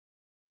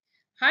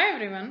Hi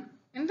everyone.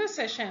 In this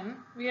session,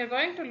 we are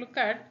going to look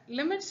at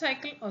limit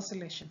cycle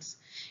oscillations.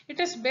 It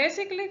is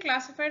basically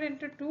classified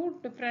into two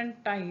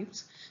different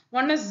types.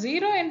 One is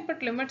zero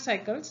input limit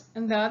cycles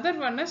and the other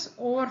one is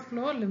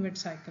overflow limit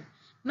cycle.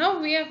 Now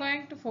we are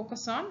going to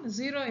focus on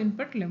zero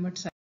input limit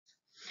cycle.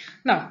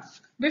 Now,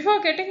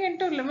 before getting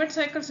into limit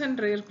cycles and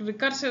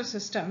recursive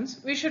systems,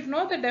 we should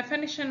know the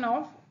definition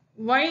of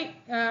why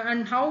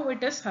and how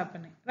it is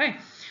happening, right?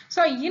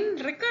 So, in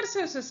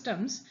recursive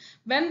systems,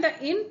 when the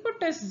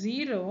input is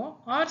 0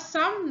 or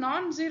some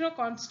non-zero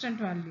constant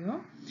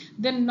value,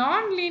 the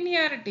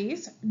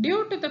non-linearities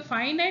due to the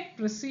finite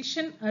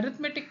precision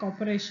arithmetic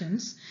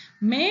operations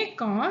may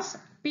cause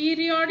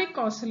periodic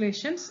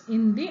oscillations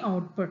in the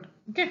output.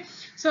 Okay,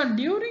 so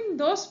during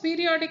those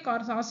periodic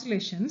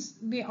oscillations,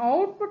 the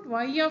output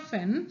y of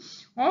n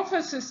of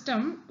a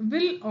system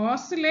will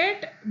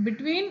oscillate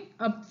between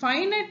a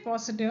finite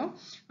positive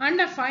and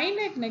a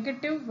finite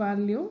negative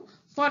value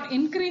for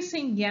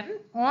increasing n,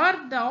 or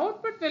the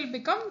output will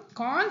become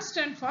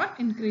constant for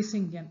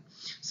increasing n.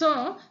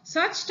 So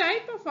such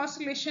type of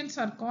oscillations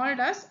are called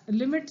as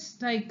limit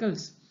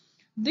cycles.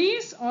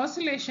 These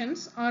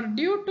oscillations are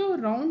due to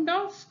round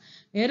off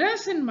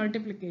errors in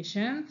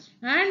multiplication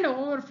and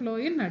overflow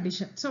in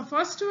addition. So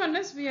first one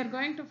is we are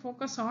going to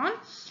focus on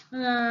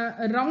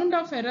round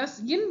off errors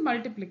in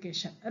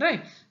multiplication,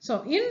 right?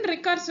 So in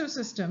recursive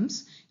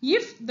systems,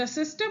 if the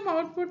system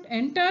output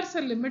enters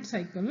a limit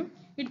cycle,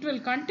 it will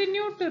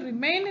continue to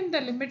remain in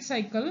the limit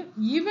cycle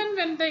even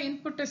when the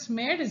input is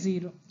made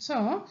 0.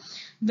 So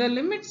the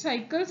limit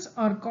cycles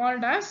are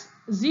called as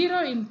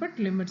zero input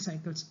limit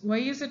cycles. Why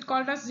is it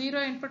called as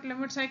zero input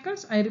limit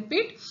cycles? I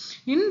repeat,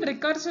 in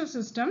recursive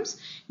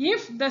systems,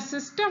 if the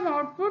system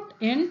output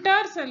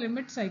enters a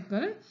limit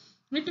cycle,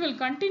 it will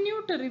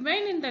continue to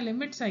remain in the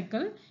limit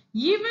cycle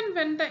even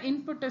when the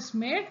input is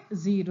made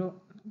 0.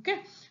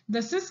 Okay,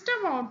 the system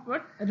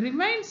output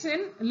remains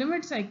in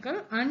limit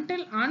cycle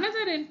until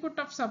another input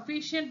of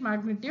sufficient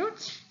magnitude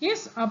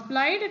is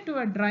applied to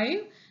a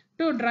drive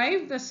to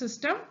drive the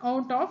system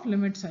out of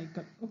limit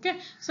cycle. Okay,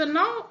 so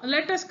now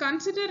let us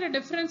consider a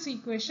difference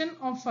equation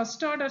of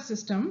first order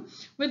system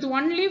with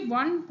only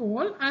one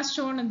pole as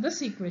shown in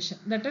this equation.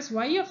 That is,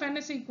 y of n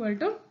is equal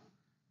to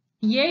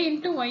a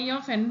into y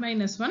of n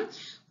minus 1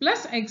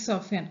 plus x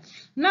of n.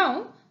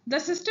 Now the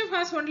system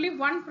has only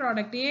one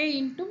product, a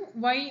into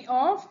y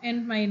of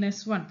n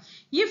minus 1.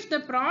 If the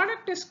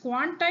product is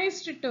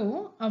quantized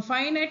to a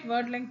finite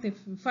word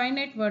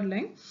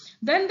length,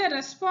 then the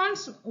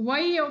response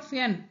y of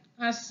n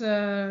as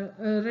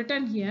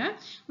written here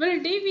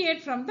will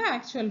deviate from the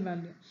actual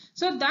value.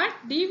 So that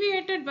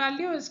deviated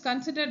value is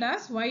considered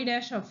as y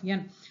dash of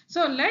n.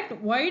 So let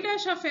y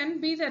dash of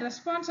n be the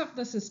response of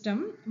the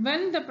system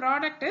when the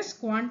product is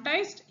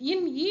quantized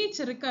in each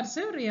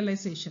recursive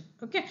realization.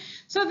 Okay,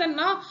 so then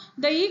now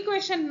the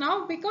equation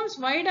now becomes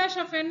y dash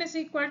of n is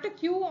equal to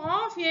q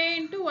of a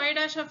into y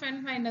dash of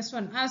n minus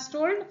 1. As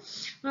told,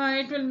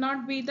 it will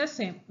not be the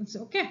same. It's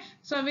okay,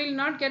 so we will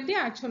not get the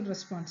actual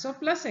response. So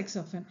plus x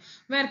of n,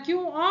 where q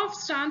of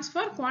stands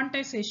for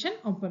quantization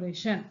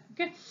operation.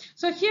 Okay,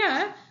 so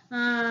here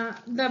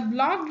the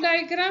block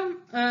diagram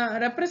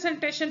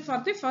representation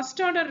for the first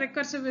order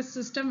recursive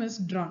system is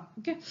drawn.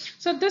 Okay,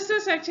 so this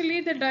is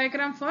actually the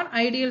diagram for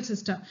ideal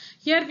system.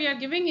 Here we are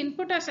giving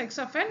input as x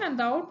of n and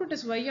the output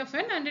is y of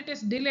n, and it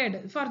is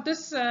delayed. For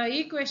this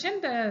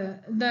equation,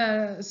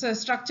 the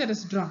structure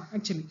is drawn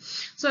actually.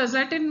 So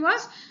z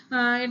inverse,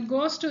 it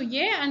goes to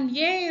a, and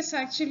a is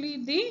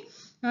actually the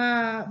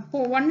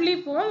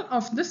only pole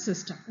of this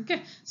system.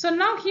 Okay, so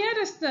now here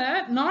is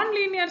the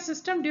non-linear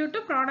system due to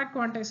product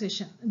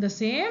quantization. The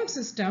same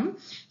system,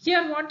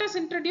 here what is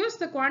introduced,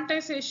 the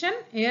quantization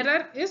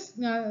error is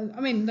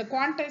the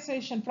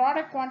quantization,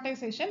 product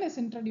quantization is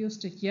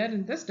introduced here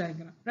in this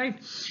diagram,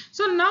 right?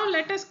 So now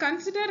let us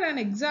consider an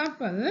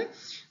example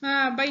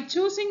by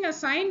choosing a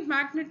signed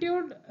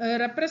magnitude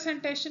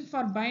representation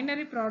for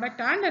binary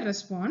product and a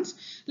response.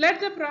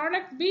 Let the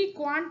product be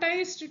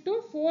quantized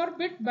to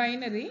 4-bit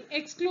binary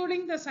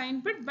excluding the sign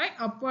bit by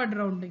upward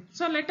rounding.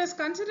 So let us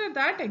consider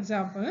that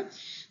example.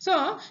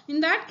 So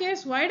in that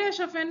case, y dash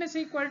of n is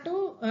equal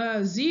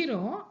to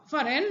 0 for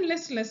n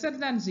is lesser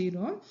than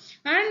 0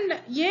 and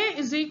a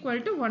is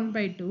equal to 1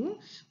 by 2,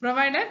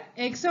 provided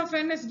x of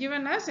n is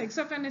given as x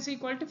of n is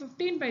equal to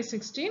 15 by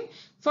 16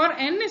 for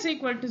n is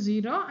equal to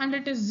 0, and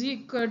it is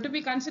to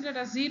be considered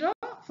as 0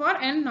 for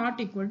n not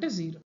equal to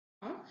 0.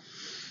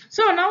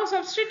 So now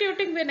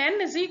substituting when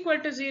n is equal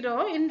to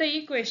 0 in the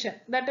equation,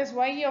 that is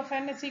y of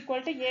n is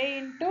equal to a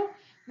into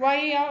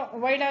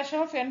y dash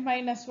of n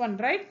minus 1,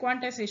 right?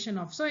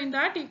 Quantization of. So in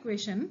that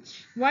equation,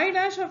 y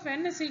dash of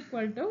n is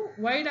equal to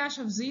y dash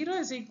of 0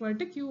 is equal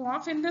to q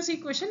of, in this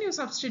equation you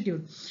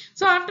substitute.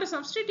 So after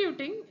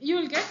substituting, you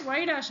will get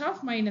y dash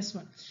of minus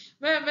 1.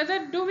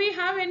 Whether do we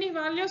have any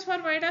values for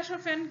y dash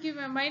of n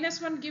given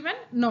 -1 given?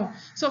 No.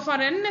 So for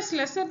n is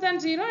lesser than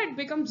 0, it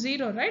becomes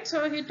 0, right?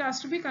 So it has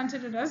to be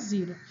considered as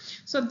 0.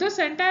 So this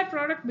entire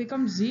product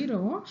becomes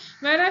 0,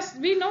 whereas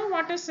we know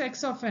what is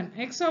x of n.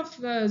 X of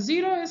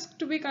 0 is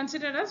to be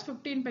considered as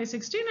 15 by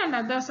 16 and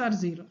others are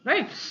 0,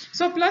 right?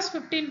 So plus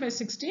 15 by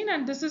 16,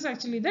 and this is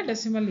actually the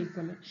decimal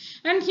equivalent.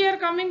 And here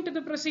coming to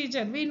the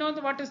procedure, we know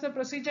what is the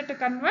procedure to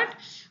convert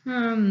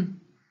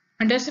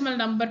a decimal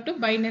number to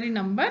binary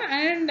number,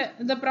 and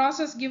the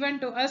process given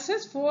to us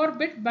is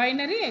 4-bit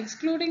binary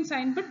excluding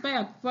sign bit by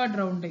upward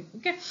rounding.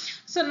 Okay,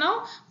 so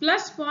now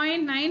plus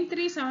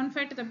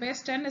 0.9375 to the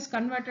base 10 is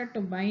converted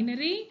to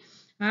binary.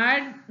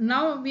 Add,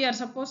 now we are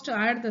supposed to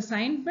add the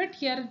sign bit.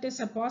 Here it is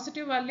a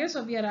positive value,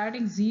 so we are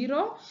adding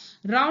 0.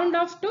 Round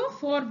off to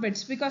 4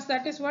 bits because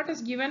that is what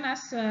is given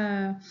as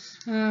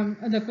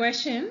the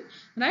question,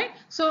 right?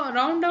 So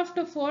round off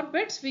to 4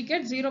 bits, we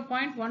get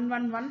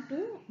 0.111 to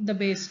the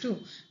base 2.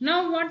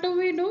 Now what do?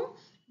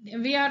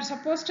 We are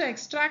supposed to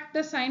extract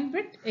the sign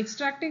bit,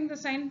 extracting the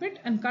sign bit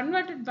and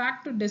convert it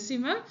back to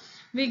decimal.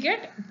 We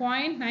get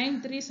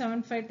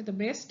 0.9375 to the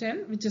base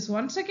 10, which is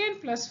once again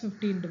plus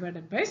 15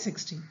 divided by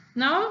 16.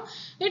 Now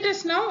it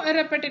is now a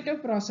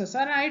repetitive process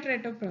or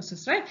iterative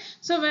process, right?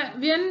 So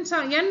when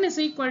n is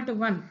equal to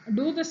 1,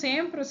 do the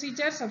same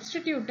procedure,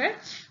 substituted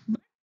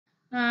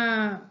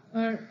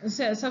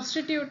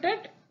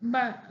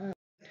by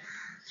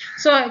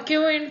so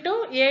q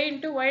into a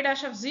into y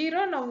dash of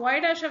 0. Now y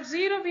dash of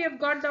 0, we have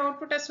got the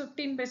output as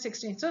 15 by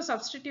 16. So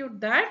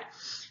substitute that,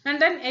 and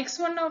then x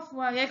of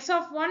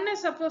 1 is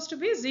supposed to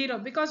be 0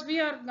 because we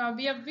have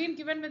been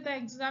given with the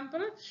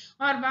example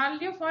or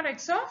value for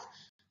x of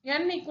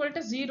n equal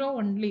to 0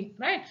 only,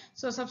 right?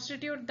 So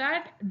substitute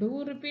that.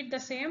 Do repeat the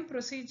same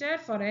procedure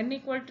for n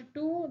equal to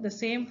 2, the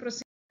same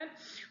procedure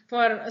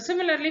for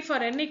similarly for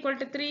n equal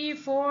to 3,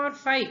 4,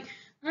 5.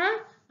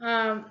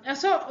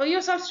 So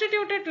you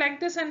substitute it like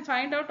this and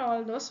find out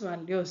all those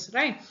values,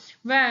 right?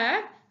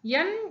 Where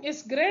n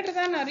is greater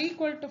than or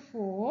equal to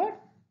 4,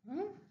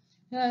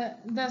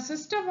 the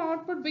system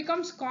output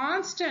becomes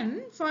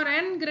constant for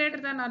n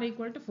greater than or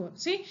equal to 4.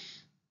 See,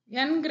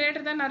 n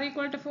greater than or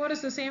equal to 4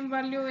 is the same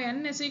value,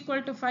 n is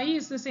equal to 5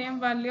 is the same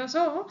value.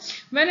 So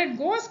when it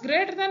goes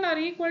greater than or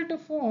equal to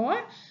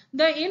 4,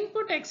 the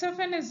input x of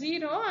n is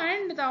 0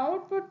 and the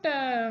output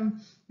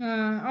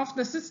of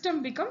the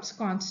system becomes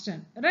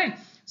constant, right?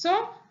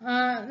 So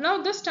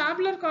now this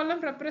tabular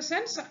column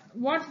represents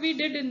what we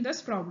did in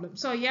this problem.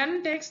 So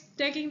n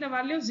taking the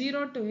value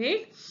 0 to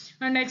 8,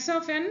 and x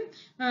of n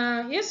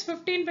is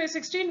 15 by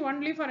 16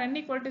 only for n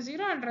equal to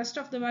 0, and rest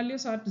of the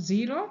values are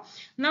 0.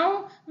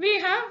 Now we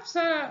have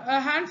a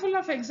handful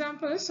of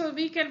examples, so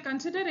we can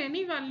consider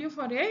any value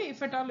for a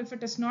if at all, if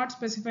it is not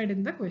specified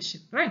in the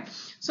question, right?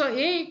 So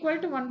a equal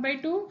to 1 by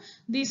 2,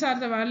 these are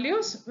the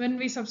values when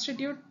we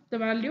substitute the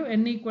value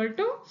n equal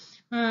to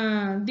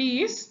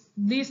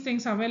these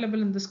things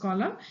available in this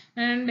column,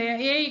 and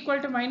a equal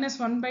to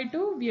 -1 by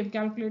 2, we have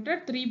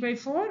calculated 3 by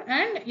 4,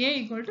 and a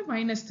equal to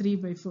 -3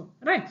 by 4,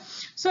 right?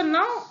 So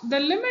now the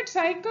limit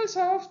cycles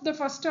of the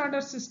first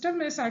order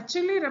system is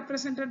actually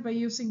represented by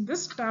using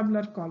this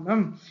tabular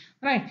column,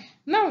 right?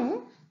 Now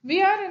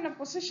we are in a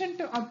position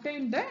to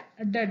obtain the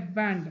dead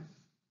band,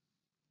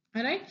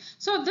 alright?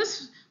 So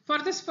for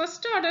this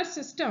first order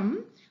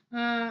system,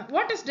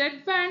 what is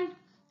dead band?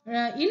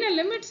 In a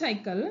limit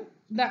cycle,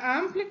 the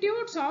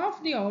amplitudes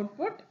of the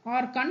output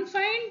are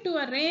confined to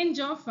a range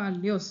of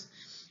values,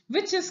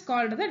 which is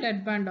called the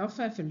dead band of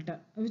a filter,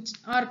 which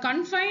are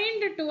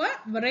confined to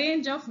a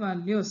range of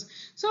values.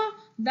 So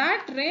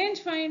that range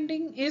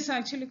finding is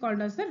actually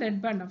called as the dead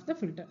band of the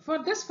filter. For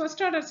this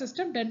first order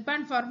system, dead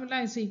band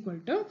formula is equal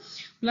to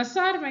plus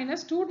or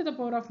minus 2 to the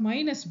power of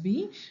minus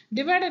b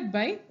divided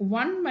by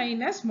 1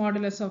 minus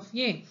modulus of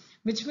a,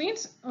 which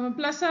means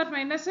plus or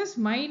minus is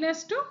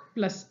minus to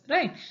plus,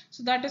 right?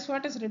 So that is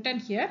what is written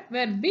here,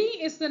 where b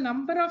is the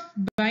number of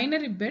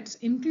binary bits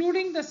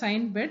including the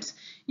sign bits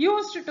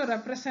used to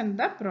represent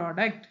the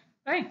product,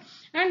 right?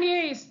 And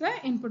a is the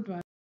input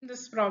value. In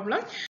this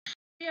problem,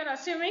 we are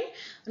assuming,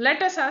 let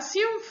us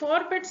assume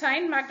 4-bit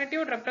sign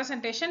magnitude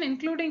representation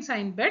including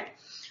sign bit.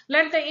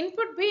 Let the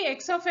input be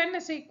x of n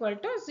is equal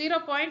to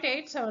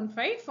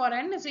 0.875 for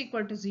n is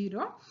equal to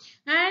 0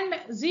 and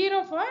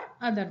 0 for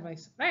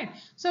otherwise, right?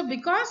 So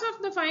because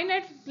of the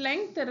finite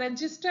length, the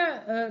register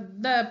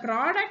the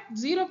product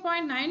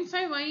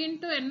 0.95 y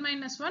into n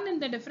minus 1 in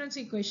the difference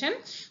equation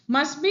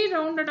must be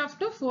rounded off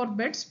to 4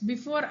 bits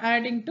before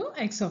adding to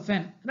x of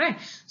n, right?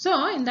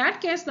 So in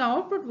that case, the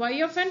output y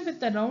of n with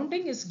the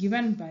rounding is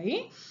given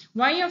by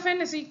y of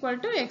n is equal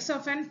to x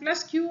of n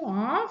plus q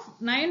of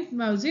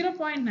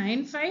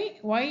 0.95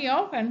 y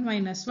of n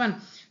minus 1.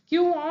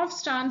 Q of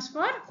stands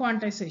for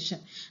quantization.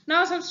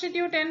 Now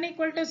substitute n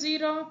equal to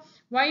 0,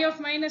 y of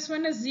minus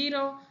 1 is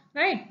 0,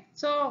 right?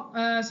 So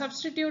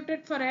substitute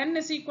it for n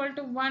is equal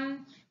to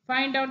 1,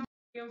 find out the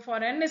value. For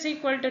n is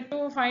equal to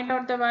 2, find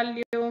out the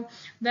value.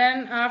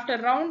 Then after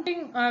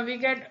rounding, we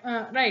get,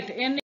 right,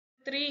 n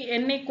equal to 3,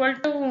 n equal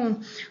to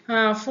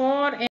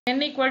 4,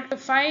 n equal to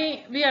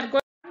 5. We are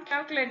going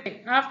calculating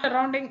after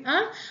rounding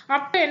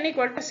up to n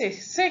equal to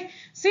 6.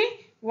 See,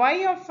 y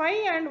of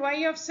 5 and y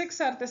of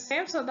 6 are the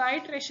same, so the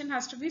iteration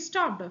has to be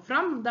stopped.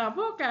 From the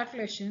above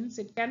calculations,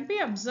 it can be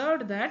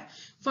observed that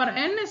for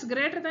n is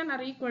greater than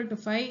or equal to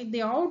 5,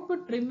 the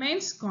output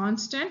remains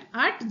constant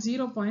at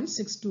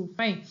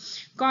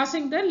 0.625,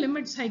 causing the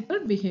limit cycle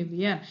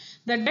behavior.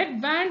 The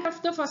dead band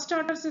of the first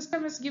order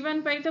system is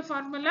given by the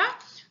formula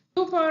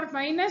 2 power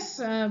minus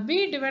b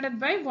divided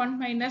by 1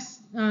 minus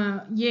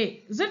a,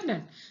 isn't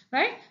it?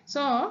 Right?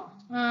 So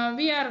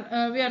we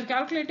are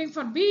calculating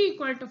for b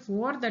equal to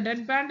 4. The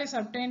dead band is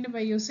obtained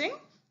by using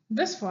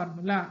this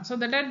formula. So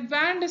the dead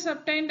band is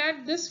obtained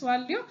at this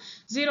value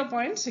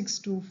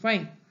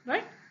 0.625.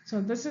 Right?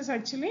 So this is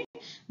actually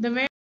the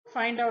way to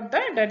find out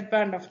the dead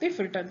band of the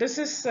filter. This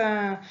is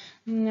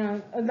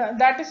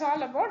that is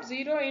all about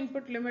zero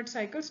input limit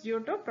cycles due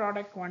to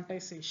product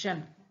quantization.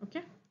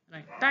 Okay.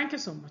 Right. Thank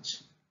you so much.